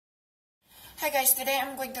Hi guys, today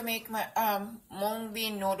I'm going to make my mung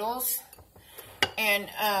bean noodles, and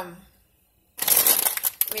let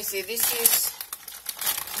me see, this is,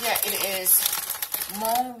 yeah, it is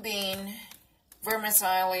mung bean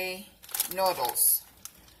vermicelli noodles.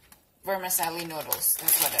 Vermicelli noodles,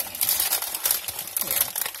 that's what that means. Here.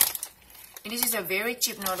 And this is a very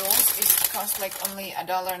cheap noodles. It costs like only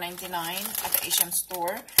 $1.99 at the Asian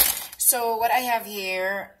store. So what I have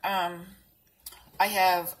here, I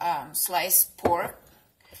have sliced pork,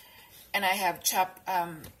 and I have chopped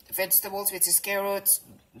vegetables, which is carrots,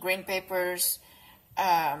 green peppers,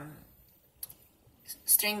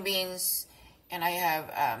 string beans, and I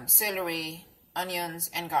have celery,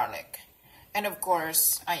 onions, and garlic. And of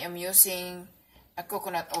course, I am using a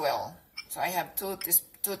coconut oil. So I have 2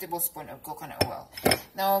 tablespoons of coconut oil.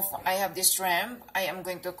 Now I have this shrimp. I am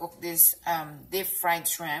going to cook this deep fried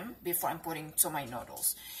shrimp before I'm putting to my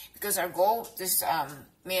noodles. Because our goal this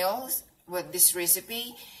meals with this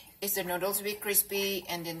recipe is the noodles to be crispy,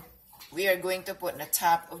 and then we are going to put the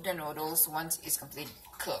top of the noodles once it's completely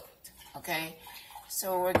cooked. Okay,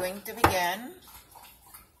 so we're going to begin.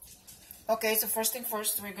 Okay, so first thing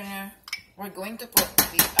first, we're going to put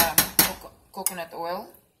the coconut oil.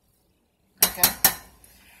 Okay,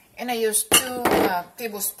 and I use 2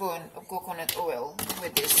 tablespoons of coconut oil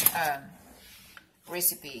with this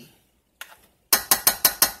recipe.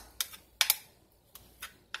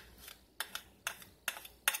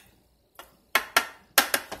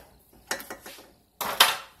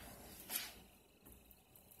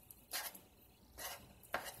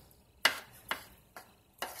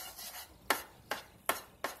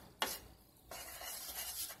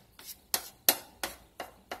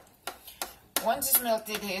 Once it's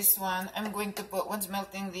melted, this one, I'm going to put, once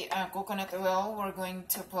melting the coconut oil, we're going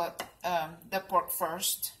to put the pork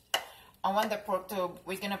first. I want the pork to,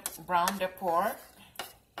 we're going to brown the pork.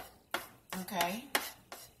 Okay.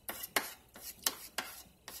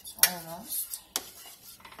 So almost.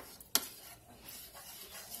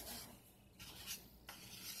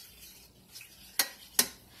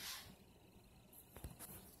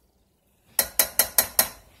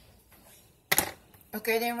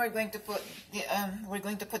 Okay, then we're going to put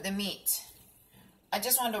the meat. I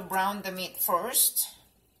just want to brown the meat first.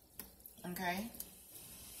 Okay.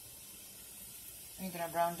 We're gonna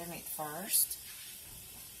brown the meat first.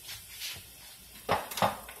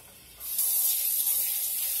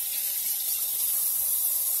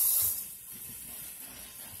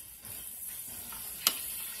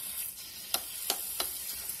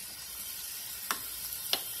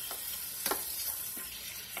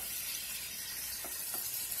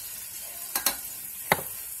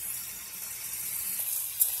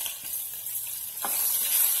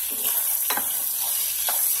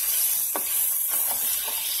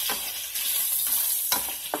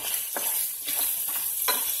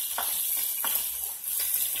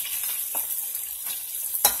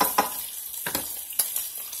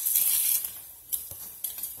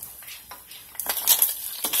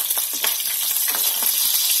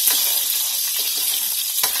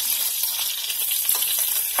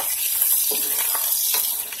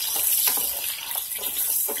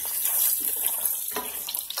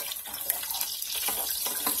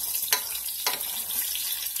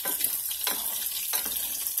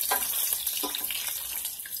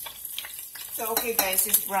 So okay guys,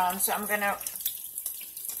 it's brown, so I'm gonna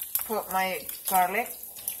put my garlic.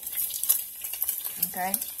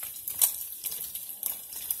 Okay,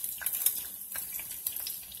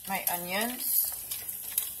 my onions,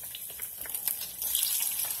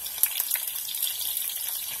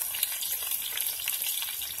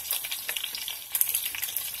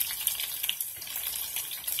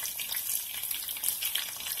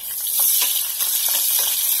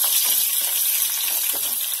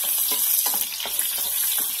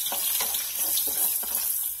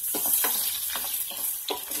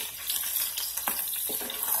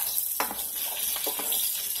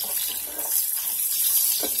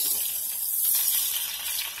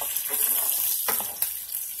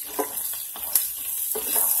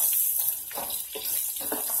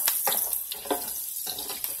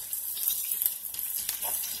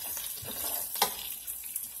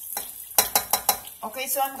 okay,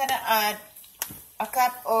 so I'm gonna add a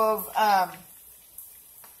cup of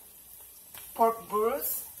pork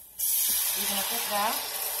broth. We're gonna put that.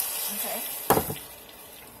 Okay.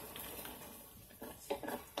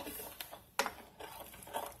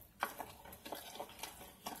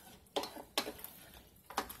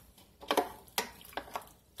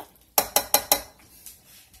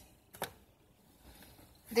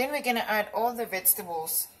 Then we're gonna add all the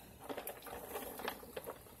vegetables.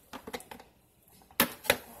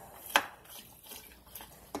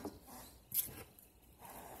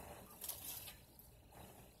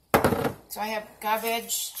 So I have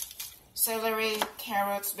cabbage, celery,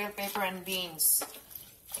 carrots, bell pepper, and beans.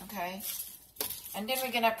 Okay. And then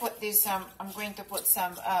we're gonna put this. I'm going to put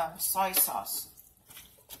some soy sauce.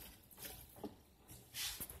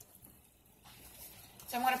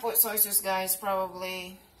 So I'm gonna put soy sauce, guys.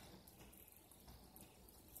 Probably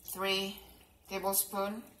 3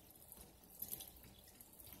 tablespoons.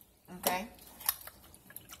 Okay.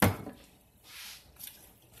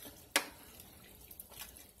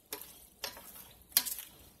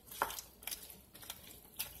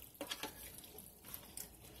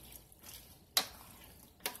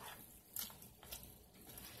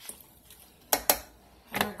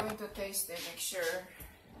 To taste it, make sure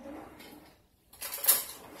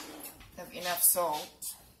have enough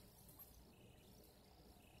salt.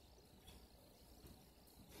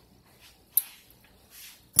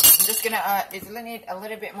 I'm just gonna add, it'll need a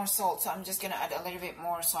little bit more salt, so I'm just gonna add a little bit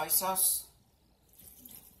more soy sauce.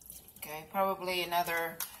 Okay, probably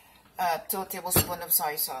another 2 tablespoons of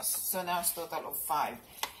soy sauce. So now it's a total of 5.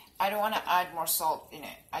 I don't want to add more salt in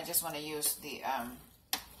it. I just want to use the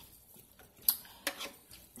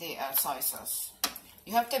soy sauce.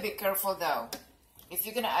 You have to be careful though. If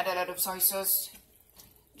you're gonna add a lot of soy sauce,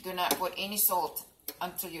 do not put any salt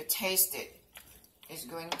until you taste it. It's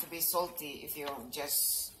going to be salty if you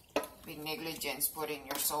just be negligent putting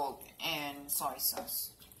your salt and soy sauce.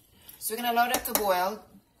 So we're gonna allow that to boil.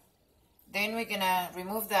 Then we're gonna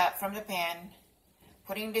remove that from the pan,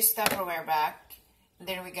 putting this Tupperware back, and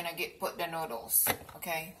then we're gonna put the noodles.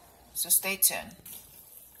 Okay, so stay tuned.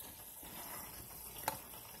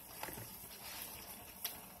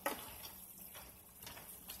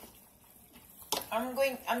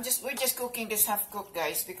 We're just cooking this half cooked,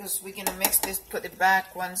 guys, because we're gonna mix this, put it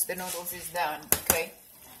back once the noodles is done. Okay,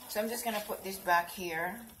 so I'm just gonna put this back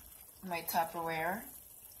here, my Tupperware.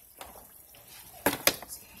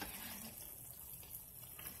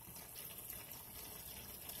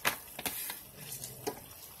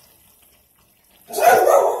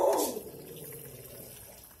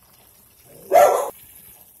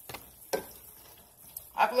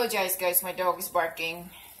 I apologize, guys, my dog is barking.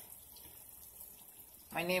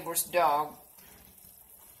 My neighbor's dog.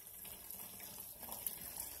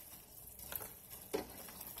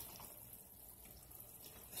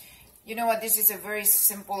 You know what? This is a very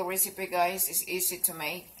simple recipe, guys. It's easy to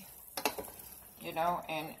make. You know,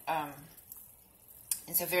 and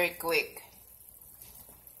it's a very quick.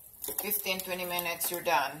 15-20 minutes, you're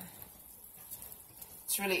done.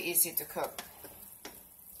 It's really easy to cook.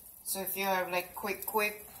 So if you have like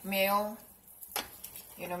quick meal,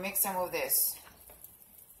 you know, make some of this.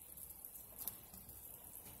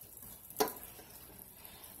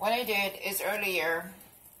 What I did is earlier,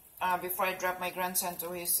 before I dropped my grandson to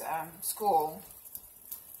his school,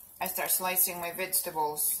 I start slicing my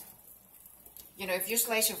vegetables. You know, if you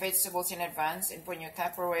slice your vegetables in advance and put in your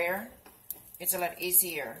Tupperware, it's a lot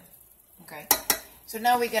easier. Okay, so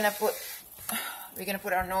now we're gonna put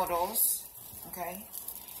our noodles. Okay,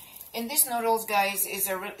 and these noodles, guys, is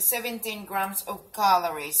 17 grams of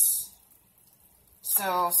calories.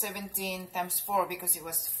 So 17 times 4, because it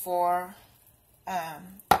was 4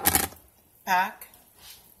 pack,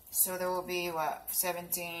 so there will be what,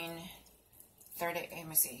 17, 30, let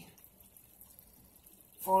me see,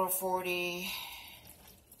 440,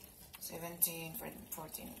 17,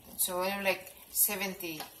 14, so they're like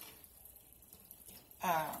 70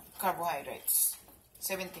 carbohydrates,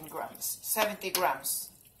 70 grams,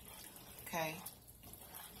 okay.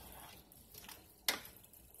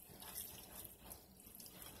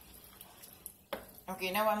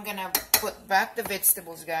 Okay, now I'm gonna put back the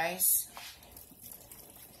vegetables, guys.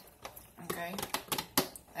 Okay,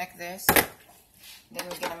 like this. Then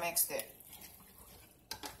we're gonna mix it.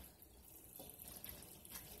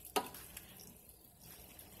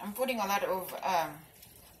 I'm putting a lot of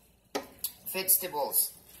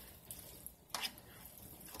vegetables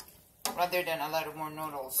rather than a lot of more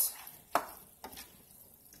noodles.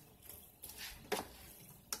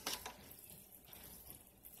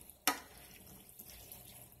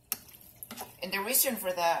 And the reason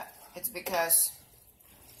for that, it's because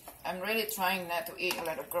I'm really trying not to eat a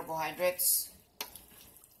lot of carbohydrates.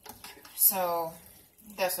 So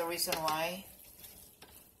that's the reason why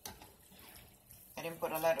I didn't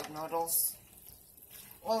put a lot of noodles.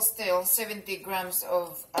 Well, still 70 grams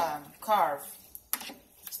of carb,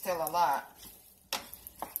 still a lot.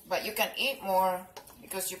 But you can eat more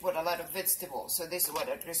because you put a lot of vegetables. So this is what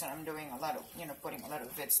the reason I'm doing a lot of, you know, putting a lot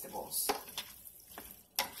of vegetables.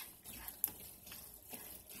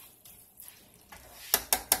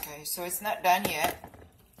 Okay, so it's not done yet.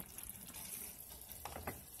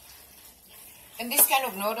 And this kind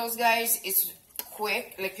of noodles, guys, it's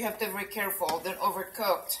quick. Like, you have to be very careful, don't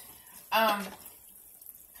overcooked.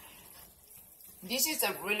 This is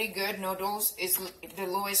a really good noodles. It's the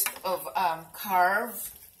lowest of carb.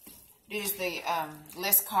 This is the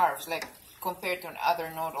less carbs, like compared to other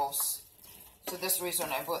noodles. So that's the reason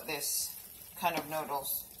I bought this kind of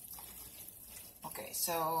noodles. Okay,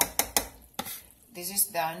 so this is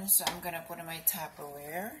done. So I'm gonna put in my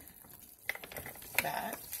Tupperware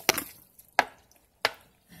back.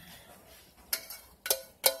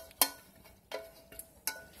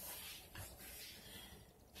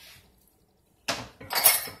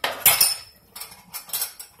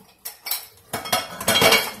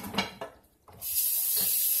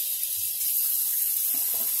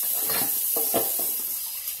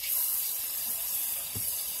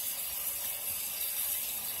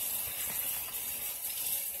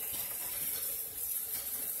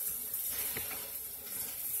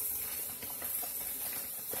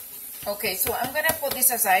 Okay, so I'm gonna put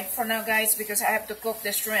this aside for now, guys, because I have to cook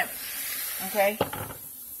the shrimp. Okay.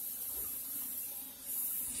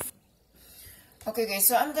 Okay, guys,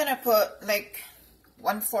 so I'm gonna put like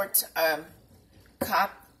 1/4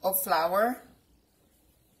 cup of flour.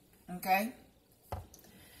 Okay.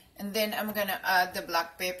 And then I'm gonna add the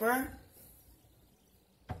black pepper.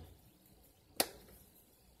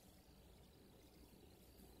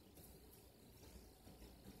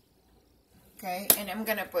 Okay, and I'm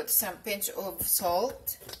gonna put some pinch of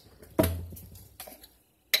salt.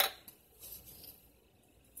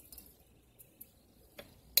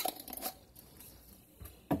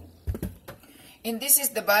 And this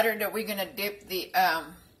is the butter that we're gonna dip the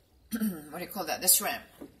what do you call that? The shrimp.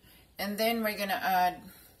 And then we're gonna add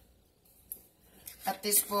a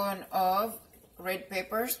teaspoon of red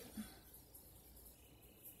peppers.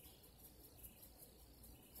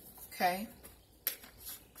 Okay.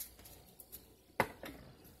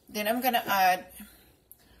 Then I'm gonna add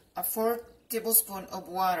a 4 tablespoons of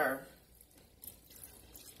water.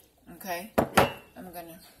 Okay, I'm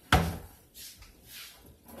gonna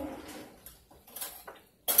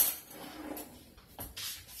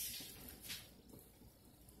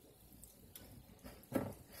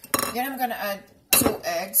then I'm gonna add 2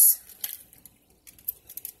 eggs.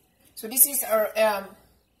 So this is our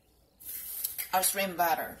shrimp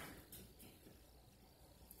batter.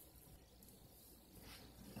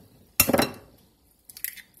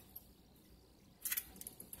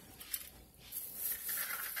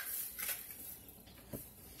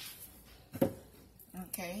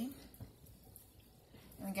 Okay,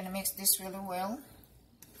 I'm gonna mix this really well.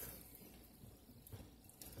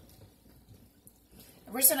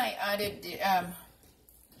 The reason I added the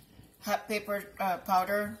hot pepper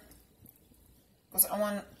powder because I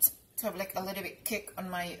want to have like a little bit kick on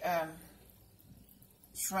my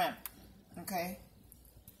shrimp. Okay,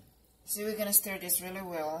 so we're gonna stir this really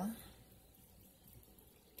well.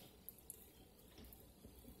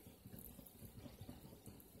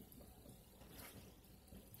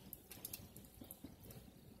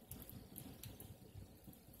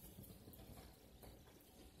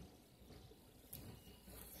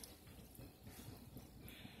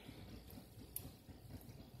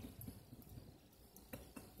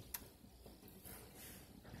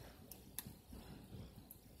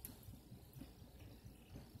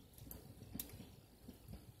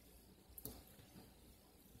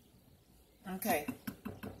 Okay.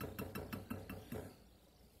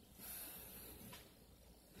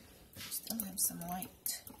 Still have some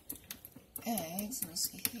white eggs. Let me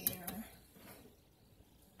see here.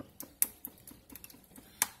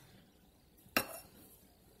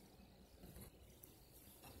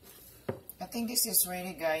 I think this is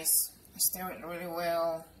ready, guys. Stir it really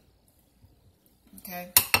well.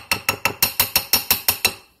 Okay.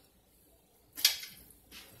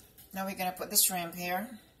 Now we're gonna put the shrimp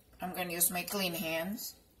here. I'm going to use my clean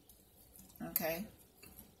hands. Okay.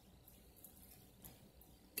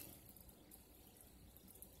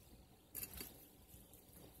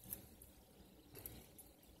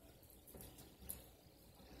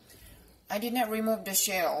 I did not remove the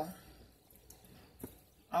shell.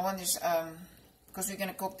 I want this because we're going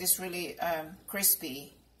to cook this really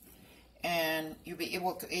crispy, and you'll be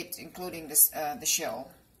able to eat including this the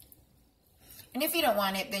shell. And if you don't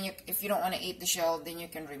want it, then if you don't want to eat the shell, then you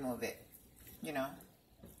can remove it, you know.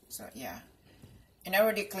 So yeah, and I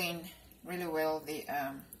already cleaned really well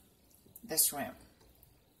the shrimp.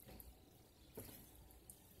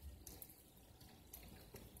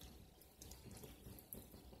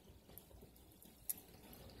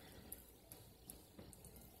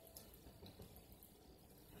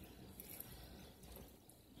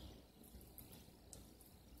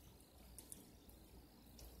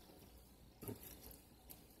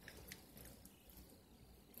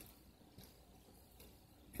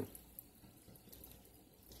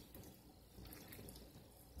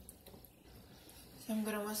 I'm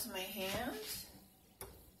gonna wash my hands.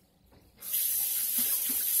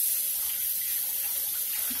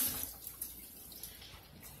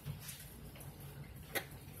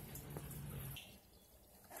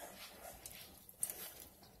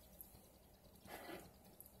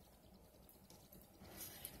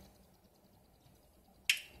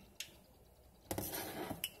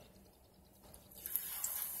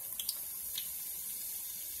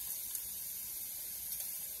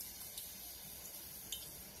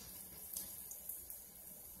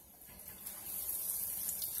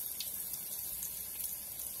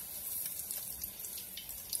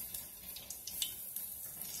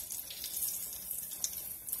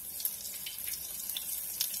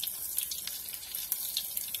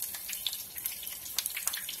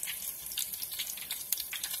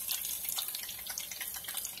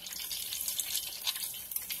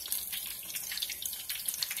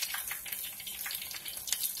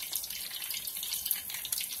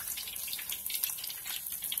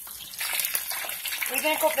 We're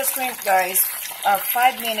gonna cook the shrimp, guys.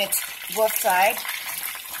 5 minutes both side,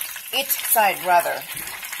 each side rather.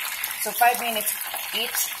 So 5 minutes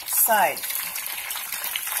each side.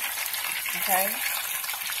 Okay.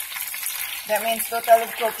 That means total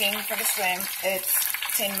of cooking for the shrimp it's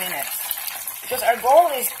 10 minutes. Because our goal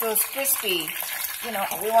is to crispy. You know,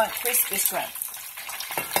 we want crispy shrimp.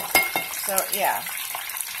 So yeah.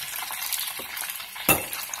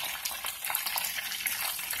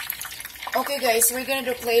 Okay guys, we're gonna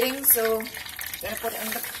do plating, so I'm gonna put it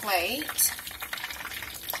on the plate.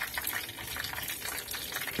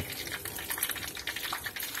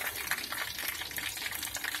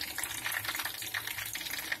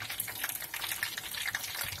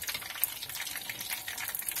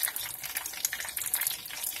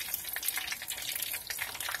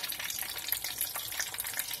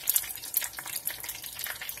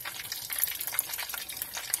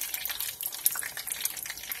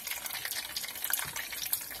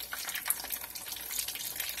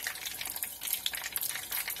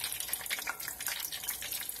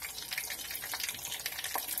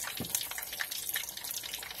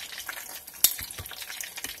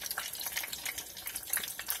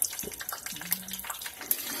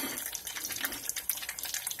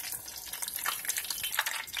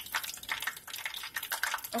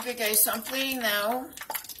 Okay guys, so I'm plating now.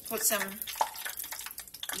 Put some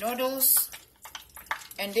noodles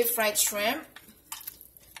and deep fried shrimp.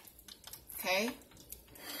 Okay.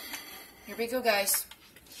 Here we go guys.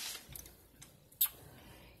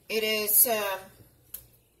 It is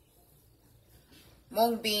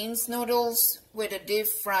mung beans noodles with a deep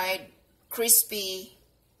fried crispy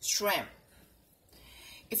shrimp.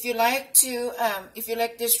 If you like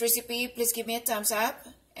this recipe, please give me a thumbs up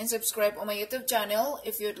and subscribe on my YouTube channel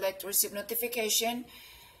if you'd like to receive notification.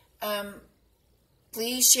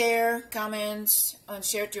 Please share, comments, and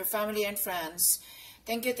share to your family and friends.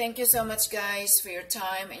 Thank you so much guys for your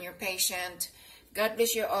time and your patience. God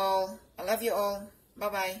bless you all. I love you all.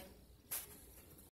 Bye-bye.